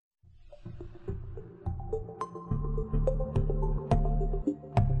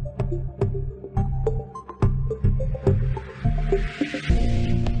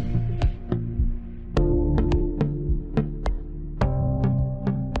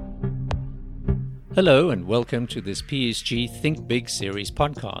Hello and welcome to this PSG Think Big Series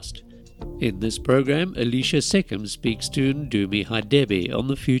podcast. In this program, Alicia Seckham speaks to Ndumi Hadebe on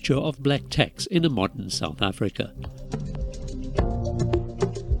the future of black tax in a modern South Africa.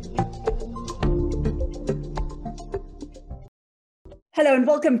 Hello and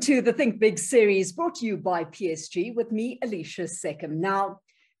welcome to the Think Big series brought to you by PSG with me, Alicia Seckham. Now,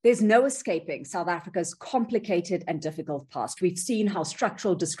 there's no escaping South Africa's complicated and difficult past. We've seen how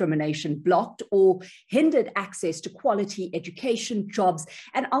structural discrimination blocked or hindered access to quality education, jobs,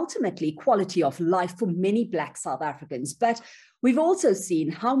 and ultimately quality of life for many Black South Africans. But we've also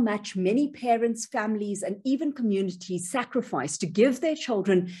seen how much many parents, families, and even communities sacrifice to give their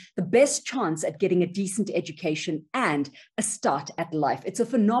children the best chance at getting a decent education and a start at life. It's a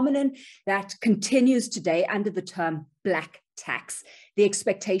phenomenon that continues today under the term black tax. The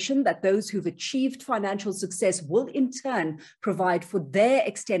expectation that those who've achieved financial success will in turn provide for their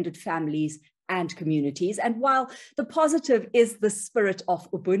extended families and communities. And while the positive is the spirit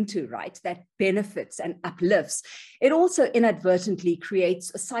of Ubuntu, right, that benefits and uplifts, it also inadvertently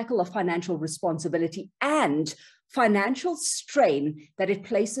creates a cycle of financial responsibility and financial strain that it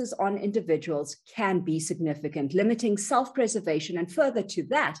places on individuals can be significant, limiting self-preservation and further to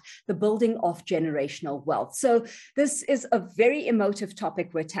that, the building of generational wealth. So this is a very emotive topic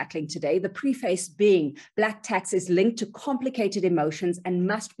we're tackling today. The preface being black tax is linked to complicated emotions and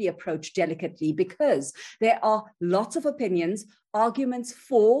must be approached delicately because there are lots of opinions, arguments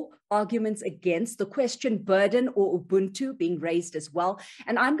for, arguments against, the question burden or Ubuntu being raised as well.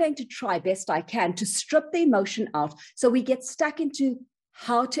 And I'm going to try best I can to strip the emotion out so we get stuck into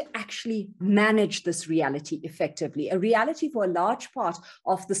how to actually manage this reality effectively. A reality for a large part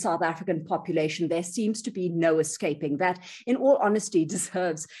of the South African population, there seems to be no escaping that, in all honesty,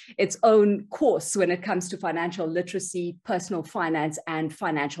 deserves its own course when it comes to financial literacy, personal finance, and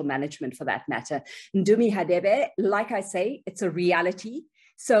financial management for that matter. Ndumi Hadebe, like I say, it's a reality.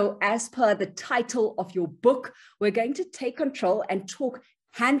 So as per the title of your book, we're going to take control and talk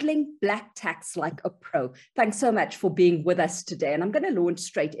handling black tax like a pro. Thanks so much for being with us today. And I'm going to launch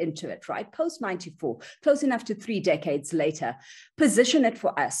straight into it, right? Post-94, close enough to 3 decades later, position it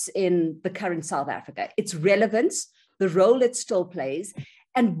for us in the current South Africa, its relevance, the role it still plays,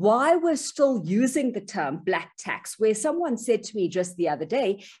 and why we're still using the term black tax, where someone said to me just the other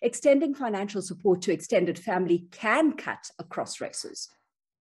day, extending financial support to extended family can cut across races.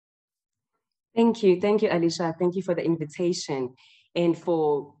 Thank you, Alicia. Thank you for the invitation and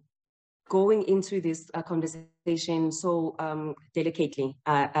for going into this conversation so delicately.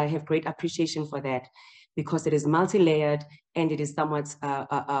 I have great appreciation for that because it is multi-layered and it is somewhat,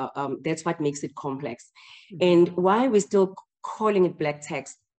 that's what makes it complex. And why we're still calling it black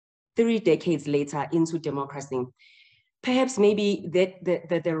tax 3 decades later into democracy, perhaps maybe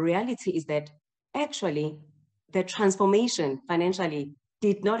the reality is that actually the transformation financially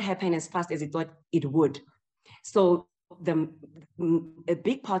did not happen as fast as it thought it would. So a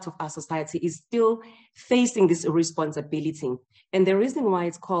big part of our society is still facing this responsibility. And the reason why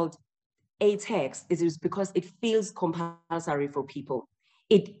it's called a tax is because it feels compulsory for people.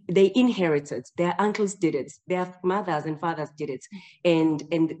 They inherit it, their uncles did it, their mothers and fathers did it, and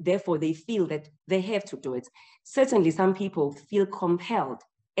therefore they feel that they have to do it. Certainly some people feel compelled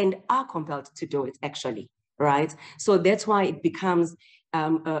and are compelled to do it actually, right? So that's why it becomes, I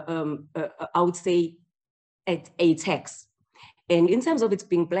would say, a tax. And in terms of it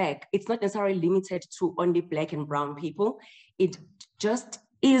being black, it's not necessarily limited to only black and brown people. It just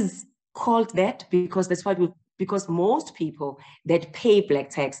is called that because that's what because most people that pay black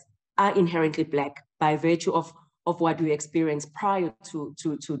tax are inherently black by virtue of what we experienced prior to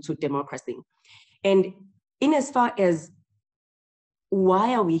democracy. And in as far as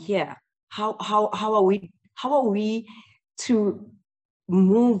why are we here? How are we to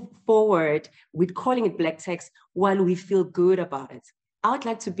move forward with calling it black tax while we feel good about it? I would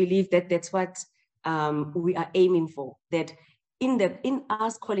like to believe that that's what we are aiming for, that in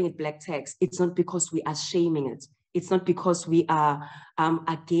us calling it black tax, it's not because we are shaming it. It's not because we are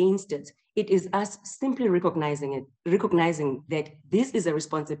against it. It is us simply recognizing that this is a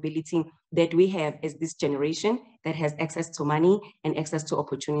responsibility that we have as this generation that has access to money and access to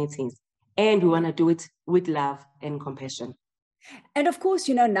opportunities. And we want to do it with love and compassion. And of course,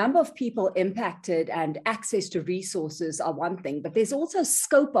 you know, number of people impacted and access to resources are one thing, but there's also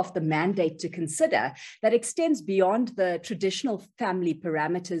scope of the mandate to consider that extends beyond the traditional family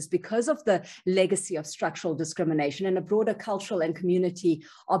parameters because of the legacy of structural discrimination and a broader cultural and community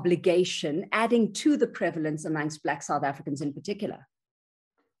obligation, adding to the prevalence amongst Black South Africans in particular.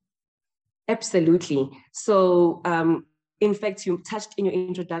 Absolutely. So in fact, you touched in your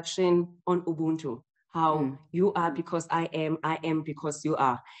introduction on Ubuntu, how you are because I am because you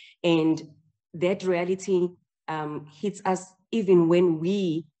are. And that reality hits us even when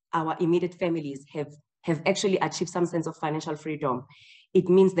our immediate families have actually achieved some sense of financial freedom. It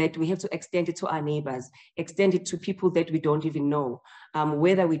means that we have to extend it to our neighbors, extend it to people that we don't even know.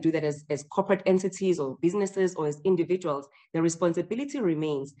 Whether we do that as corporate entities or businesses or as individuals, the responsibility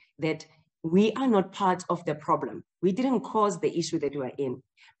remains that we are not part of the problem. We didn't cause the issue that we are in,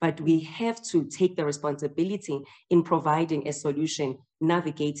 but we have to take the responsibility in providing a solution,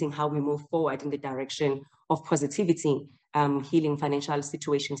 navigating how we move forward in the direction of positivity, healing financial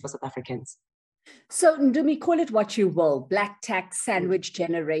situations for South Africans. So, Ndumi, call it what you will, black tax sandwich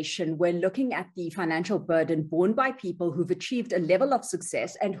generation. We're looking at the financial burden borne by people who've achieved a level of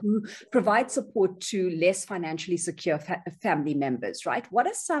success and who provide support to less financially secure family members, right? What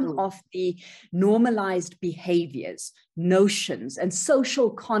are some of the normalized behaviors, notions, and social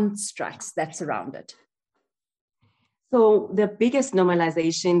constructs that surround it? So the biggest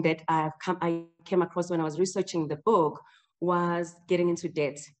normalization that I came across when I was researching the book was getting into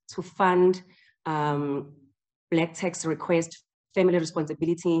debt to fund black tax request, family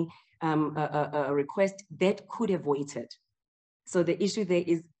responsibility request that could have waited. So the issue there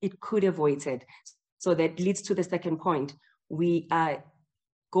is it could have waited. So that leads to the second point. We are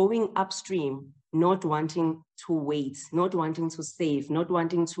going upstream, not wanting to wait, not wanting to save, not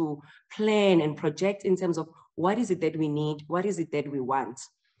wanting to plan and project in terms of what is it that we need, what is it that we want.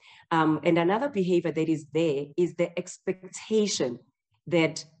 And another behavior that is there is the expectation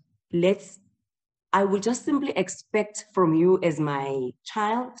that I will just simply expect from you as my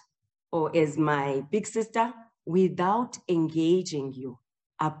child or as my big sister without engaging you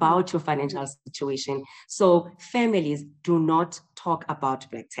about your financial situation. So families do not talk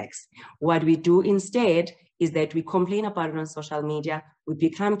about black tax. What we do instead is that we complain about it on social media. We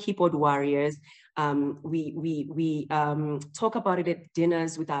become keyboard warriors. We talk about it at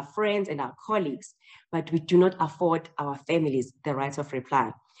dinners with our friends and our colleagues, but we do not afford our families the right of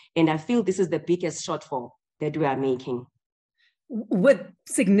reply. And I feel this is the biggest shortfall that we are making. With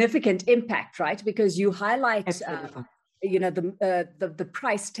significant impact, right? Because you highlight, the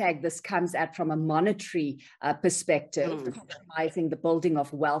price tag this comes at from a monetary perspective, compromising the building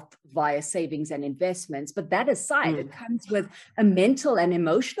of wealth via savings and investments. But that aside, it comes with a mental and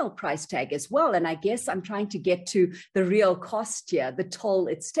emotional price tag as well. And I guess I'm trying to get to the real cost here, the toll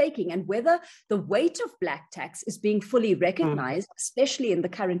it's taking, and whether the weight of black tax is being fully recognized, especially in the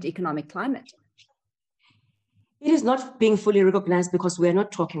current economic climate. It is not being fully recognized because we are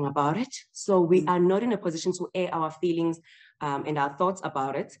not talking about it. So we are not in a position to air our feelings and our thoughts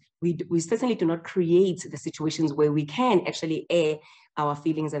about it. We certainly do not create the situations where we can actually air our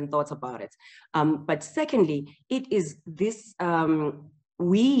feelings and thoughts about it. But secondly, it is this,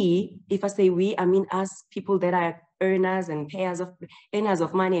 if I say we, I mean us, people that are earners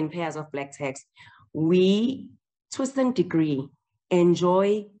of money and payers of black tax, we, to a certain degree,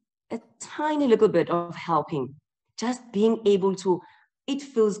 enjoy a tiny little bit of helping. Just being able to, it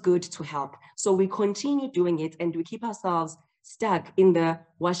feels good to help. So we continue doing it and we keep ourselves stuck in the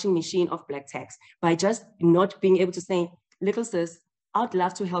washing machine of black tax by just not being able to say, little sis, I'd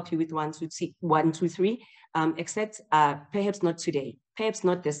love to help you with 1, 2, 3, except perhaps not today, perhaps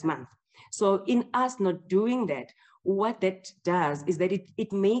not this month. So in us not doing that, what that does is that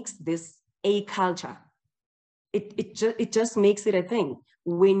it makes this a culture. It just makes it a thing.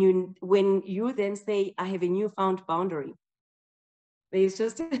 When you then say, I have a newfound boundary, there's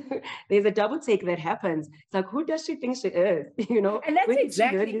a double take that happens. It's like, who does she think she is? And that's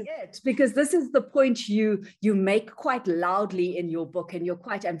exactly it, because this is the point you make quite loudly in your book, and you're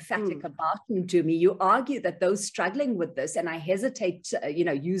quite emphatic about, Ndumi. You argue that those struggling with this, and I hesitate,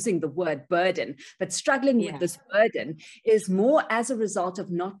 using the word burden, but struggling with this burden is more as a result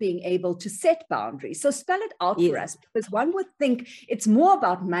of not being able to set boundaries. So spell it out for us, because one would think it's more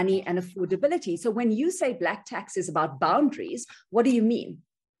about money and affordability. So when you say black tax is about boundaries, what do you mean?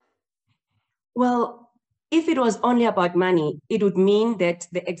 Well, if it was only about money, it would mean that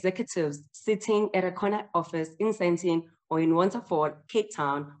the executives sitting at a corner office in Sandton or in Waterford, Cape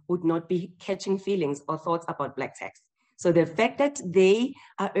Town, would not be catching feelings or thoughts about black tax. So the fact that they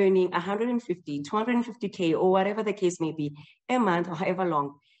are earning 150, 250K, or whatever the case may be, a month or however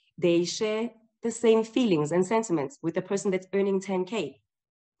long, they share the same feelings and sentiments with the person that's earning 10K.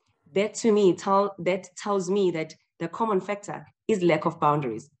 That to me, tells me that the common factor is lack of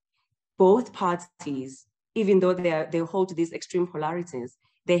boundaries. Both parties, even though they hold these extreme polarities,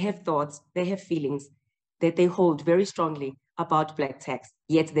 they have thoughts, they have feelings that they hold very strongly about black tax,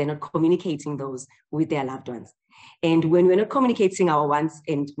 yet they're not communicating those with their loved ones. And when we're not communicating our wants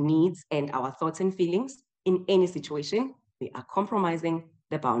and needs and our thoughts and feelings in any situation, we are compromising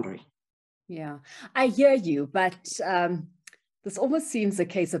the boundary. Yeah, I hear you, but this almost seems a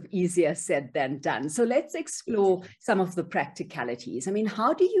case of easier said than done. So let's explore some of the practicalities. I mean,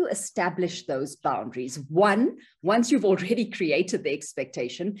 how do you establish those boundaries? One, once you've already created the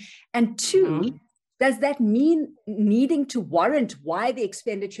expectation, and two, does that mean needing to warrant why the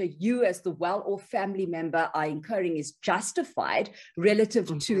expenditure you as the well-off family member are incurring is justified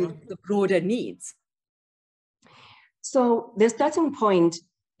relative to the broader needs? So the starting point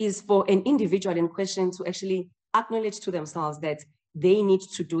is for an individual in question to actually acknowledge to themselves that they need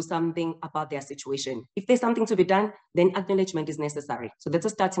to do something about their situation. If there's something to be done, then acknowledgement is necessary. So that's a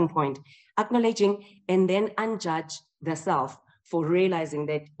starting point. Acknowledging and then unjudge the self for realizing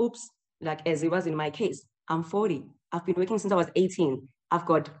that, oops, like as it was in my case, I'm 40. I've been working since I was 18. I've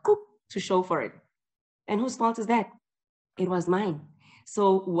got to show for it. And whose fault is that? It was mine.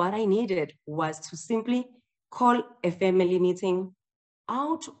 So what I needed was to simply call a family meeting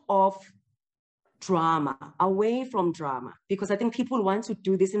out of drama, away from drama, because I think people want to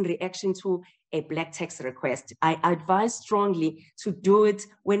do this in reaction to a black tax request. I advise strongly to do it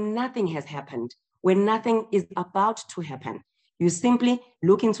when nothing has happened, when nothing is about to happen. You simply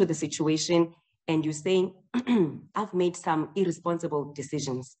look into the situation and you say, I've made some irresponsible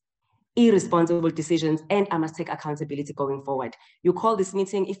decisions, and I must take accountability going forward. You call this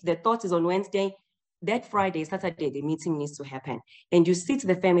meeting. If the thought is on Wednesday, that Friday, Saturday, the meeting needs to happen. And you sit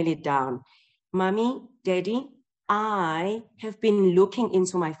the family down. Mommy, Daddy, I have been looking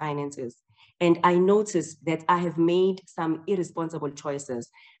into my finances and I noticed that I have made some irresponsible choices.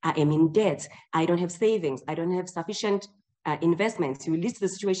 I am in debt. I don't have savings. I don't have sufficient investments. You list the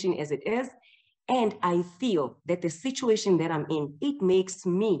situation as it is. And I feel that the situation that I'm in, it makes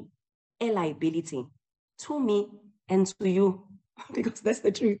me a liability to me and to you, because that's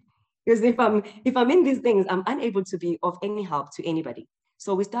the truth. Because if I'm in these things, I'm unable to be of any help to anybody.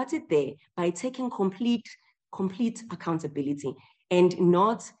 So we started there by taking complete accountability and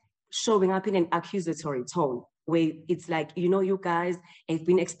not showing up in an accusatory tone where it's like, you know, you guys have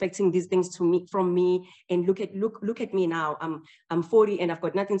been expecting these things from me, and look at me now. I'm 40 and I've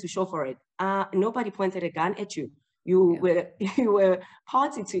got nothing to show for it. Nobody pointed a gun at you. You were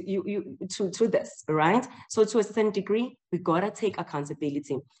party to this, right? So to a certain degree, we gotta take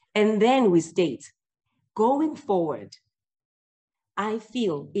accountability, and then we state, going forward, I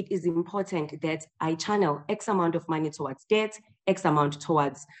feel it is important that I channel X amount of money towards debt, X amount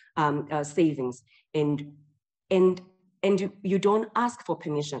towards savings, and you don't ask for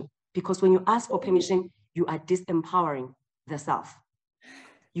permission, because when you ask for permission, you are disempowering the self.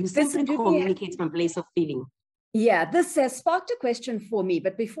 You simply communicate from a place of feeling. Yeah, this has sparked a question for me,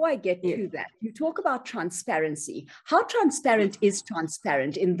 but before I get to that, you talk about transparency. How transparent is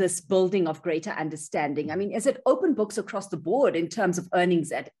transparent in this building of greater understanding? I mean, is it open books across the board in terms of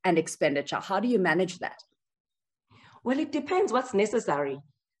earnings and expenditure? How do you manage that? Well, it depends what's necessary.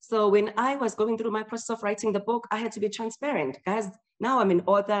 So when I was going through my process of writing the book, I had to be transparent. Guys, now I'm an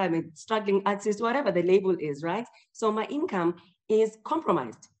author, I'm a struggling artist, whatever the label is, right? So my income is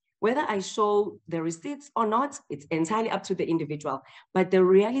compromised. Whether I show the receipts or not, it's entirely up to the individual. But the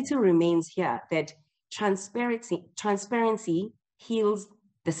reality remains here that transparency heals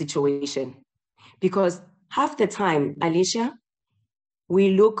the situation. Because half the time, Alicia, we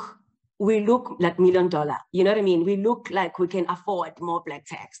look like $1 million. You know what I mean? We look like we can afford more black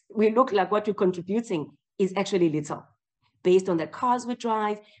tax. We look like what we're contributing is actually little, based on the cars we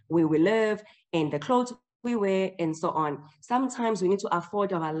drive, where we live, and the clothes we wear, and so on. Sometimes we need to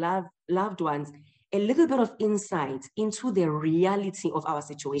afford our loved ones a little bit of insight into the reality of our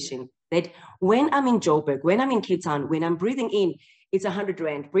situation. That when I'm in Joburg, when I'm in Cape Town, when I'm breathing in, it's 100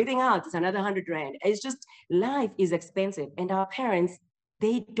 Rand. Breathing out, it's another 100 Rand. It's just, life is expensive. And our parents,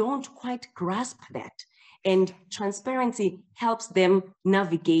 they don't quite grasp that. And transparency helps them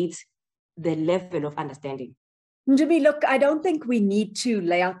navigate the level of understanding. Njumi, look, I don't think we need to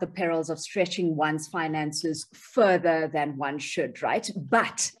lay out the perils of stretching one's finances further than one should, right?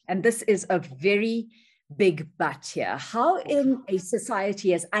 But, and this is a very big but here, how in a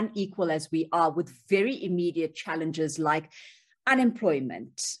society as unequal as we are, with very immediate challenges like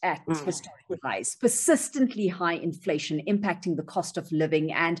unemployment at historical highs, persistently high inflation impacting the cost of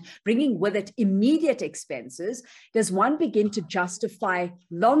living and bringing with it immediate expenses, does one begin to justify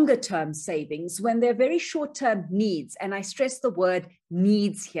longer-term savings when they're very short-term needs? And I stress the word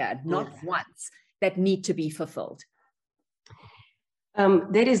needs here, not wants, that need to be fulfilled.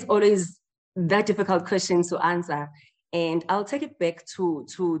 That is always that difficult question to answer. And I'll take it back to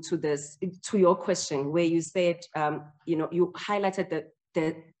your question where you said, you highlighted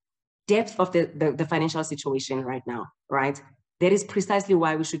the depth of the financial situation right now, right? That is precisely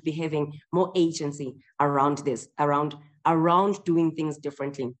why we should be having more agency around this, around doing things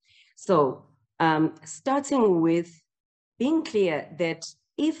differently. So starting with being clear that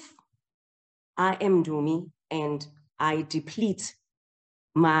if I am Dumi and I deplete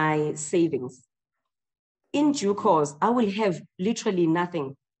my savings, in due course, I will have literally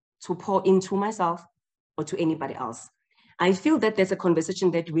nothing to pour into myself or to anybody else. I feel that there's a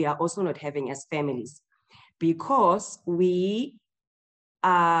conversation that we are also not having as families, because we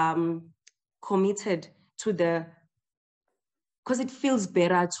are committed to because it feels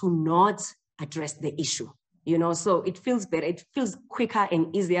better to not address the issue, so it feels better, it feels quicker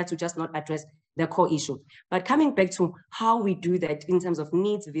and easier to just not address the core issue. But coming back to how we do that in terms of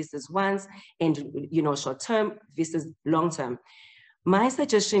needs versus wants and, short-term versus long-term, my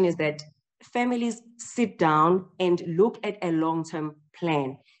suggestion is that families sit down and look at a long-term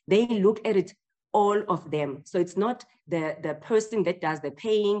plan. They look at it, all of them. So it's not the person that does the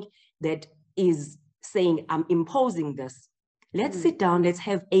paying that is saying, I'm imposing this. Let's sit down, let's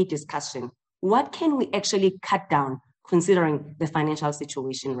have a discussion. What can we actually cut down considering the financial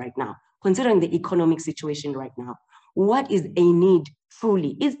situation right now, considering the economic situation right now? What is a need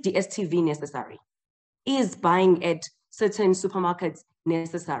truly? Is DSTV necessary? Is buying at certain supermarkets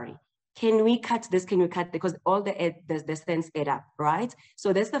necessary? Can we cut this? Can we cut? Because all the cents add up, right?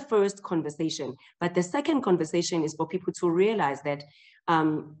 So that's the first conversation. But the second conversation is for people to realize that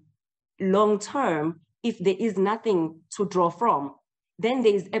long term, if there is nothing to draw from, then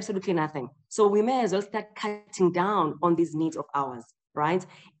there is absolutely nothing. So we may as well start cutting down on these needs of ours, right?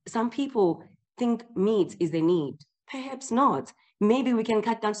 Some people think meat is a need. Perhaps not. Maybe we can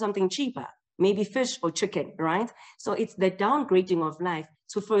cut down to something cheaper, maybe fish or chicken, right? So it's the downgrading of life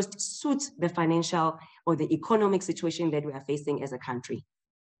to first suit the financial or the economic situation that we are facing as a country.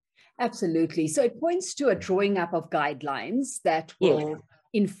 Absolutely. So it points to a drawing up of guidelines that will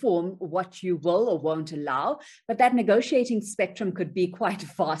inform what you will or won't allow, but that negotiating spectrum could be quite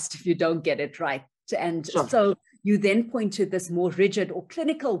vast if you don't get it right. And so you then point to this more rigid or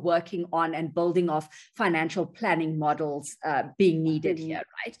clinical working on and building of financial planning models being needed here,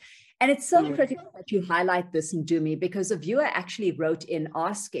 right? And it's so critical that you highlight this, Ndumi, because a viewer actually wrote in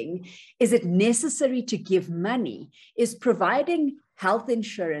asking, is it necessary to give money? Is providing health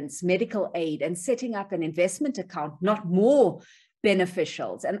insurance, medical aid, and setting up an investment account not more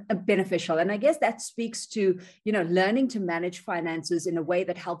beneficial? And I guess that speaks to, learning to manage finances in a way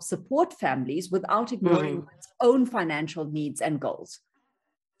that helps support families without ignoring one's own financial needs and goals.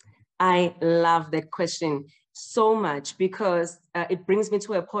 I love that question so much, because it brings me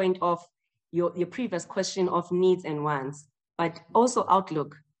to a point of your previous question of needs and wants, but also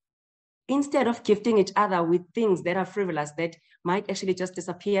outlook. Instead of gifting each other with things that are frivolous, that might actually just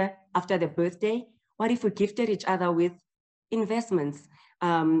disappear after the birthday, what if we gifted each other with investments,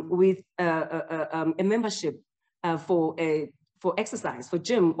 with a membership for exercise, for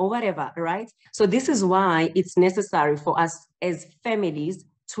gym or whatever, right? So this is why it's necessary for us as families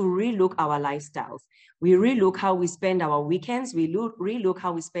to relook our lifestyles. We relook how we spend our weekends, we relook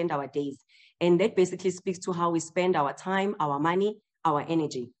how we spend our days. And that basically speaks to how we spend our time, our money, our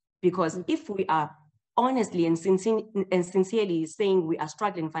energy. Because if we are honestly and sincerely saying we are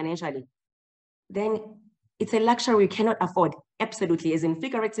struggling financially, then it's a luxury we cannot afford, absolutely, as in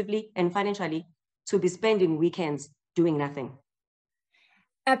figuratively and financially, to be spending weekends doing nothing.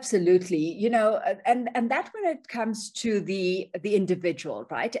 Absolutely, and that when it comes to the individual,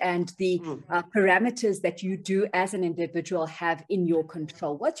 right, and the parameters that you do as an individual have in your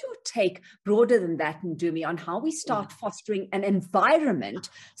control. What's your take broader than that, Ndumi, on how we start fostering an environment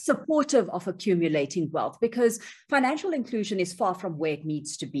supportive of accumulating wealth? Because financial inclusion is far from where it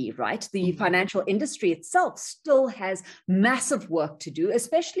needs to be, right? The financial industry itself still has massive work to do,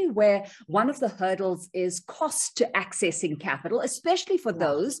 especially where one of the hurdles is cost to accessing capital, especially for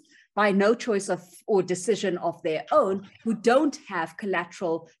those by no choice of or decision of their own who don't have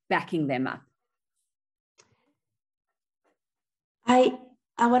collateral backing them up. I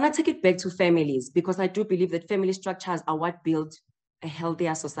want to take it back to families, because I do believe that family structures are what build a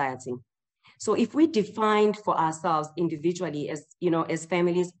healthier society. So if we defined for ourselves individually as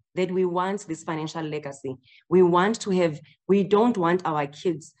families that we want this financial legacy, we don't want our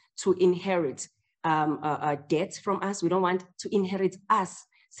kids to inherit debt from us. We don't want to inherit us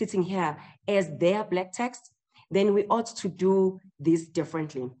sitting here as their black text. Then we ought to do this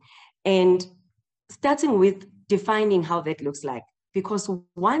differently. And starting with defining how that looks like, because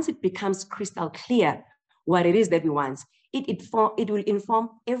once it becomes crystal clear what it is that we want, it will inform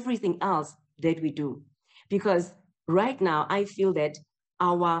everything else that we do. Because right now, I feel that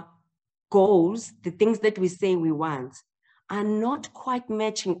our goals, the things that we say we want, are not quite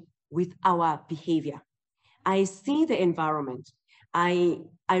matching with our behavior. I see the environment. I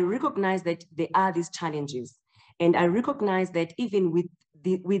recognize that there are these challenges. And I recognize that even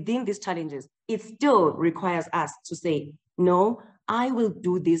within these challenges, it still requires us to say, no, I will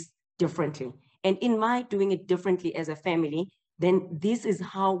do this differently. And in my doing it differently as a family, then this is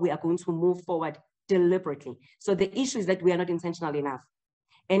how we are going to move forward deliberately. So the issue is that we are not intentional enough.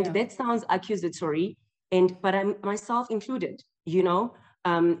 And that sounds accusatory, but I'm myself included,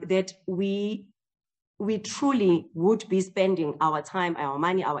 that we truly would be spending our time, our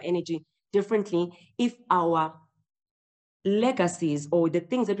money, our energy differently if our legacies or the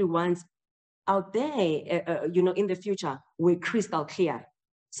things that we want out there, in the future were crystal clear.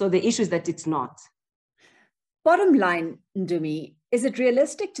 So the issue is that it's not. Bottom line, Ndumi, is it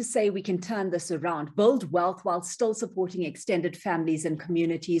realistic to say we can turn this around, build wealth while still supporting extended families and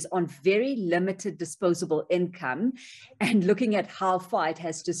communities on very limited disposable income and looking at how far it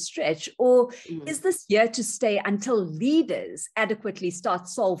has to stretch? Or is this here to stay until leaders adequately start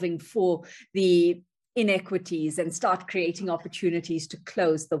solving for the inequities and start creating opportunities to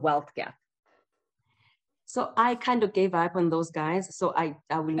close the wealth gap? So I kind of gave up on those guys. So I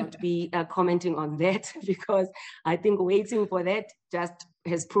will not be commenting on that, because I think waiting for that just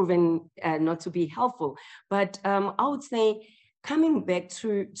has proven not to be helpful. But I would say, coming back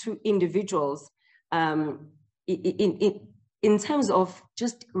to individuals, in terms of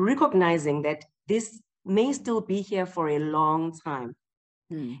just recognizing that this may still be here for a long time.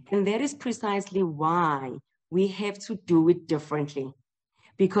 And that is precisely why we have to do it differently.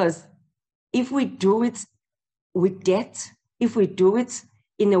 Because if we do it with debt, if we do it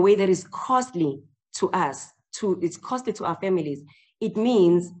in a way that is costly to us, it's costly to our families, it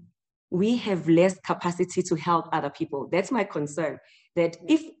means we have less capacity to help other people. That's my concern, that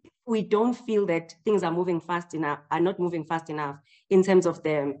if we don't feel that things are not moving fast enough in terms of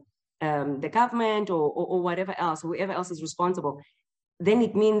the government or whatever else, whoever else is responsible, then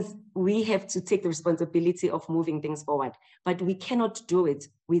it means we have to take the responsibility of moving things forward. But we cannot do it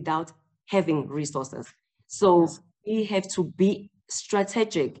without having resources. So we have to be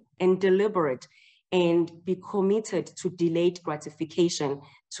strategic and deliberate and be committed to delayed gratification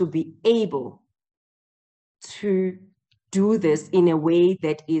to be able to do this in a way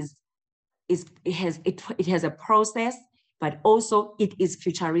that it has a process, but also it is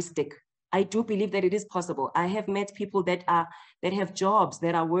futuristic. I do believe that it is possible. I have met people that have jobs,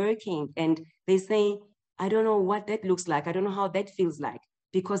 that are working, and they say, I don't know what that looks like. I don't know how that feels like,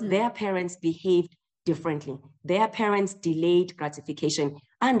 because their parents behaved differently. Their parents delayed gratification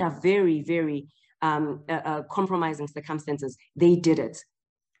under very, very compromising circumstances. They did it.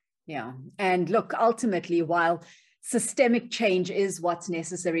 Yeah. And look, ultimately, while systemic change is what's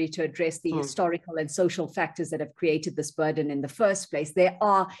necessary to address the historical and social factors that have created this burden in the first place, there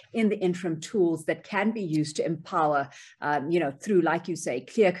are, in the interim, tools that can be used to empower, through, like you say,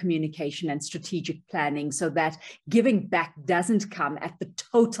 clear communication and strategic planning, so that giving back doesn't come at the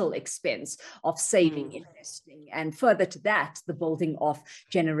total expense of saving, investing, and further to that, the building of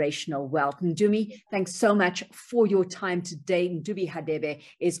generational wealth. Ndumi, thanks so much for your time today. Ndumi Hadebe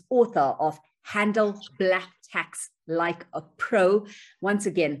is author of Handle Black Tax Like a Pro. Once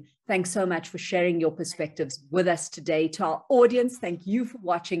again, thanks so much for sharing your perspectives with us today. To our audience, thank you for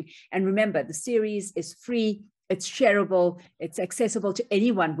watching. And remember, the series is free, it's shareable, it's accessible to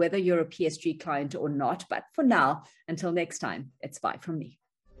anyone, whether you're a PSG client or not. But for now, until next time, it's bye from me.